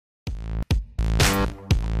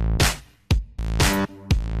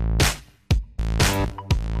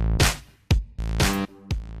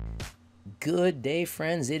Good day,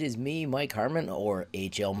 friends. It is me, Mike Harmon, or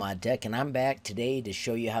HLModTech, and I'm back today to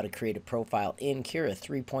show you how to create a profile in Cura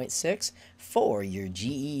 3.6 for your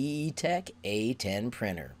Geeetech A10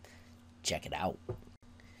 printer. Check it out.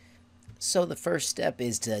 So the first step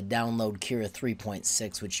is to download Cura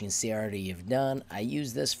 3.6, which you can see I already have done. I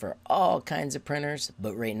use this for all kinds of printers,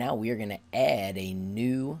 but right now we are going to add a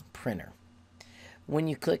new printer. When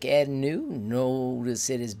you click Add New, notice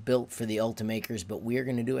it is built for the Ultimakers, but we are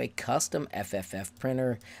going to do a custom FFF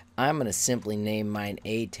printer. I'm going to simply name mine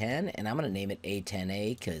A10, and I'm going to name it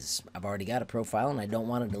A10A because I've already got a profile and I don't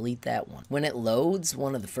want to delete that one. When it loads,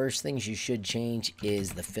 one of the first things you should change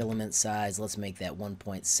is the filament size. Let's make that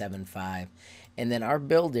 1.75. And then our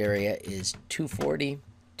build area is 240,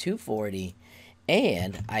 240.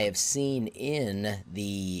 And I have seen in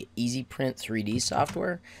the EasyPrint 3D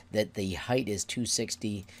software that the height is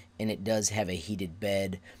 260 and it does have a heated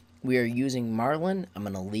bed. We are using Marlin. I'm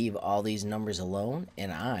going to leave all these numbers alone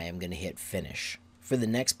and I am going to hit finish. For the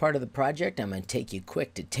next part of the project, I'm going to take you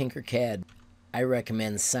quick to Tinkercad. I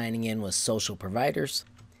recommend signing in with social providers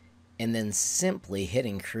and then simply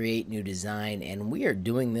hitting create new design. And we are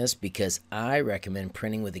doing this because I recommend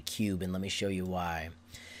printing with a cube, and let me show you why.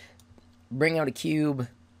 Bring out a cube.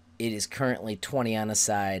 It is currently 20 on a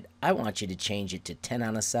side. I want you to change it to 10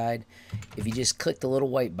 on a side. If you just click the little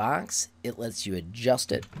white box, it lets you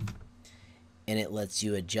adjust it, and it lets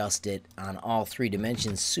you adjust it on all three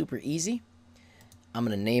dimensions super easy. I'm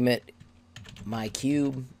going to name it my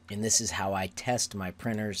cube, and this is how I test my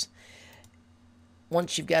printers.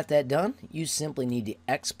 Once you've got that done, you simply need to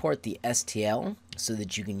export the STL so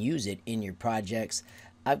that you can use it in your projects.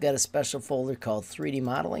 I've got a special folder called 3D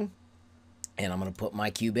modeling, and I'm going to put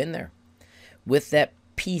my cube in there. With that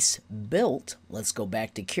piece built, let's go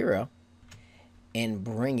back to Cura and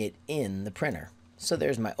bring it in the printer. So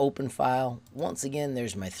there's my open file. Once again,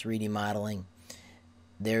 there's my 3D modeling.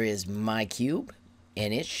 There is my cube,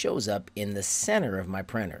 and it shows up in the center of my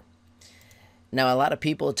printer. Now, a lot of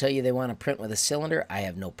people will tell you they want to print with a cylinder. I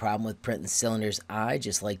have no problem with printing cylinders. I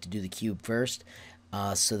just like to do the cube first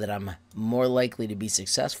so that I'm more likely to be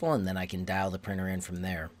successful, and then I can dial the printer in from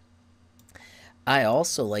there. I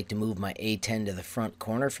also like to move my A10 to the front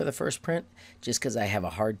corner for the first print, just because I have a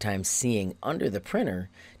hard time seeing under the printer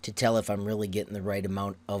to tell if I'm really getting the right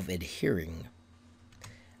amount of adhering.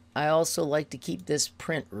 I also like to keep this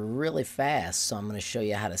print really fast, so I'm going to show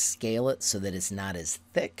you how to scale it so that it's not as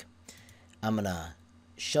thick. I'm going to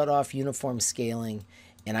shut off uniform scaling,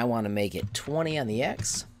 and I want to make it 20 on the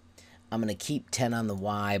X. I'm going to keep 10 on the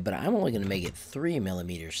Y, but I'm only going to make it 3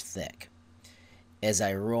 millimeters thick. As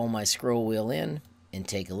I roll my scroll wheel in and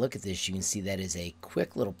take a look at this, you can see that is a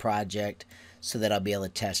quick little project so that I'll be able to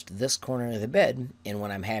test this corner of the bed, and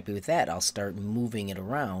when I'm happy with that, I'll start moving it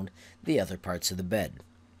around the other parts of the bed.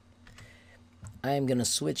 I am going to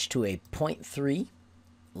switch to a 0.3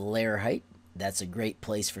 layer height. That's a great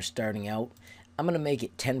place for starting out. I'm going to make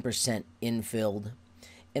it 10% infilled,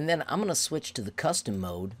 and then I'm going to switch to the custom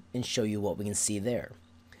mode and show you what we can see there.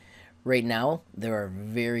 Right now, there are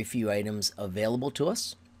very few items available to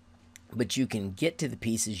us, but you can get to the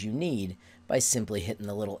pieces you need by simply hitting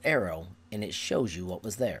the little arrow, and it shows you what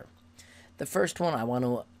was there. The first one I want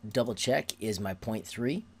to double check is my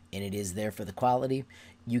 0.3, and it is there for the quality.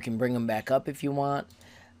 You can bring them back up if you want.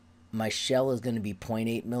 My shell is going to be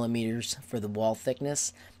 0.8 millimeters for the wall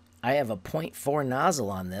thickness. I have a 0.4 nozzle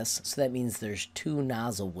on this, so that means there's 2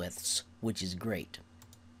 nozzle widths, which is great.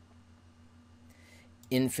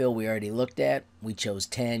 Infill we already looked at. We chose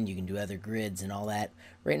 10. You can do other grids and all that.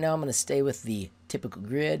 Right now I'm going to stay with the typical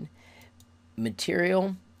grid.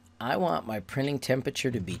 Material, I want my printing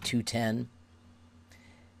temperature to be 210.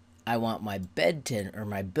 I want my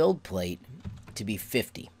my build plate to be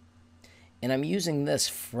 50. And I'm using this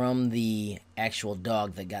from the actual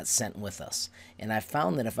dog that got sent with us. And I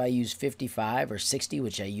found that if I use 55 or 60,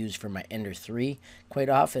 which I use for my Ender 3, quite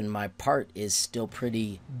often my part is still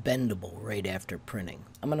pretty bendable right after printing.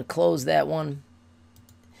 I'm going to close that one.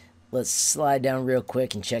 Let's slide down real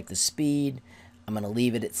quick and check the speed. I'm going to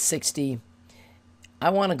leave it at 60. I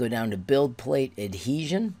want to go down to build plate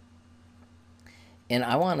adhesion. And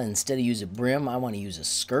I want to, instead of use a brim, I want to use a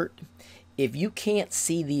skirt. If you can't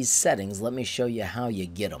see these settings, let me show you how you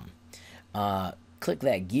get them. Click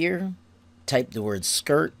that gear, type the word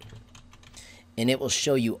skirt, and it will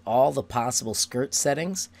show you all the possible skirt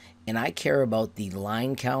settings. And I care about the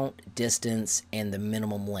line count, distance, and the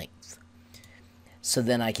minimum length. So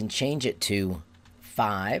then I can change it to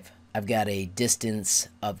 5. I've got a distance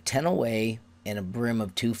of 10 away and a brim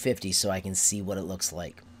of 250 so I can see what it looks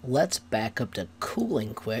like. Let's back up to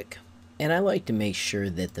cooling quick. And I like to make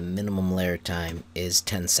sure that the minimum layer time is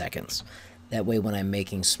 10 seconds. That way when I'm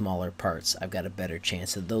making smaller parts, I've got a better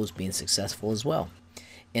chance of those being successful as well.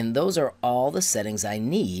 And those are all the settings I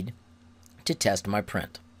need to test my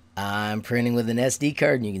print. I'm printing with an SD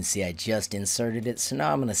card, and you can see I just inserted it. So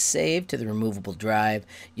now I'm going to save to the removable drive.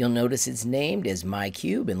 You'll notice it's named as My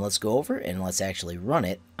Cube, and let's go over and let's actually run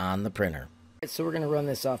it on the printer. So we're going to run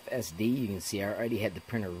this off SD. You can see I already had the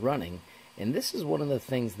printer running, and this is one of the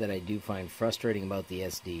things that I do find frustrating about the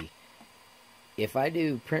SD. If I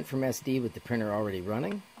do print from SD with the printer already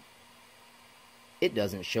running, it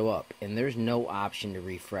doesn't show up, and there's no option to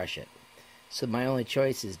refresh it. So my only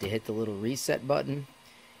choice is to hit the little reset button,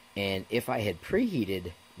 and if I had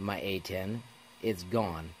preheated my A10, it's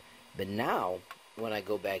gone. But now, when I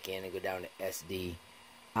go back in and go down to SD,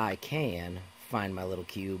 I can find my little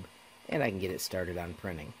cube, and I can get it started on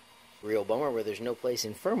printing. Real bummer where there's no place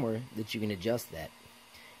in firmware that you can adjust that.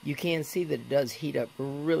 You can see that it does heat up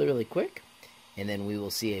really quick, and then we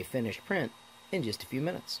will see a finished print in just a few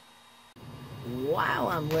minutes. While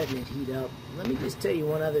I'm letting it heat up, let me just tell you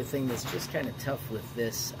one other thing that's just kind of tough with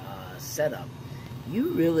this setup. You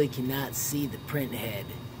really cannot see the print head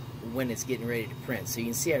when it's getting ready to print. So you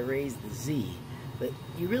can see I raised the Z, but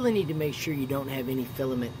you really need to make sure you don't have any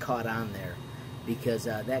filament caught on there, because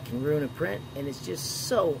that can ruin a print, and it's just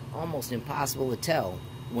so almost impossible to tell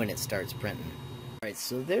when it starts printing. Alright,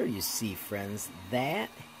 so there you see, friends, that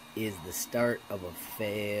is the start of a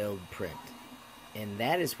failed print. And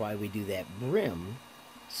that is why we do that brim,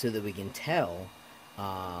 so that we can tell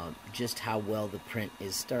just how well the print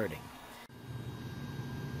is starting.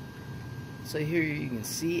 So here you can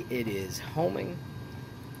see it is homing,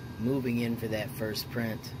 moving in for that first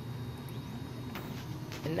print.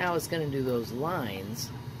 And now it's going to do those lines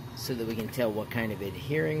so that we can tell what kind of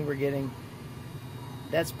adhering we're getting.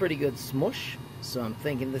 That's pretty good smush, so I'm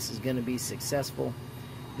thinking this is going to be successful.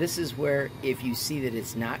 This is where if you see that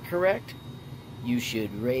it's not correct, you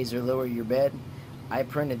should raise or lower your bed. I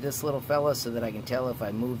printed this little fella so that I can tell if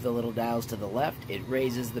I move the little dials to the left, it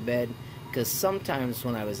raises the bed, because sometimes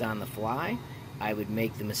when I was on the fly, I would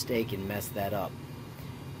make the mistake and mess that up.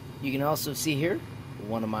 You can also see here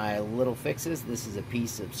one of my little fixes. This is a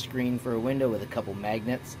piece of screen for a window with a couple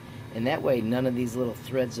magnets, and that way none of these little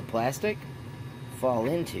threads of plastic fall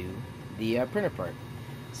into the printer part.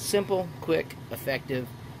 Simple, quick, effective,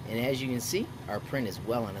 and as you can see, our print is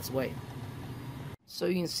well on its way. So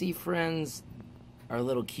you can see, friends, our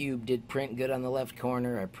little cube did print good on the left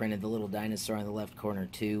corner. I printed the little dinosaur on the left corner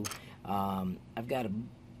too. I've got to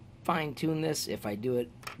fine-tune this. If I do it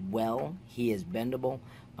well, he is bendable.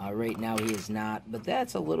 Right now he is not, but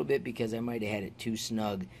that's a little bit because I might have had it too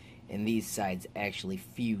snug and these sides actually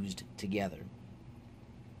fused together.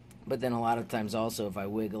 But then a lot of times also if I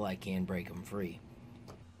wiggle, I can break them free.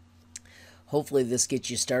 Hopefully this gets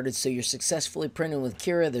you started so you're successfully printing with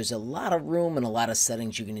Cura. There's a lot of room and a lot of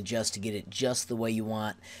settings you can adjust to get it just the way you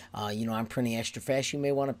want. You know, I'm printing extra fast. You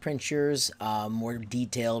may want to print yours more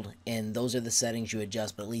detailed, and those are the settings you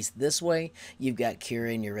adjust. But at least this way, you've got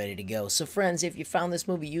Cura and you're ready to go. So friends, if you found this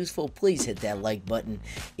movie useful, please hit that like button.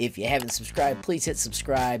 If you haven't subscribed, please hit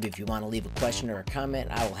subscribe. If you want to leave a question or a comment,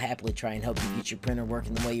 I will happily try and help you get your printer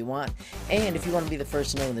working the way you want. And if you want to be the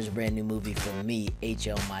first to know when there's a brand new movie from me,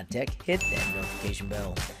 HLModTech, hit that notification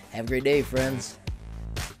bell. Have a great day, friends.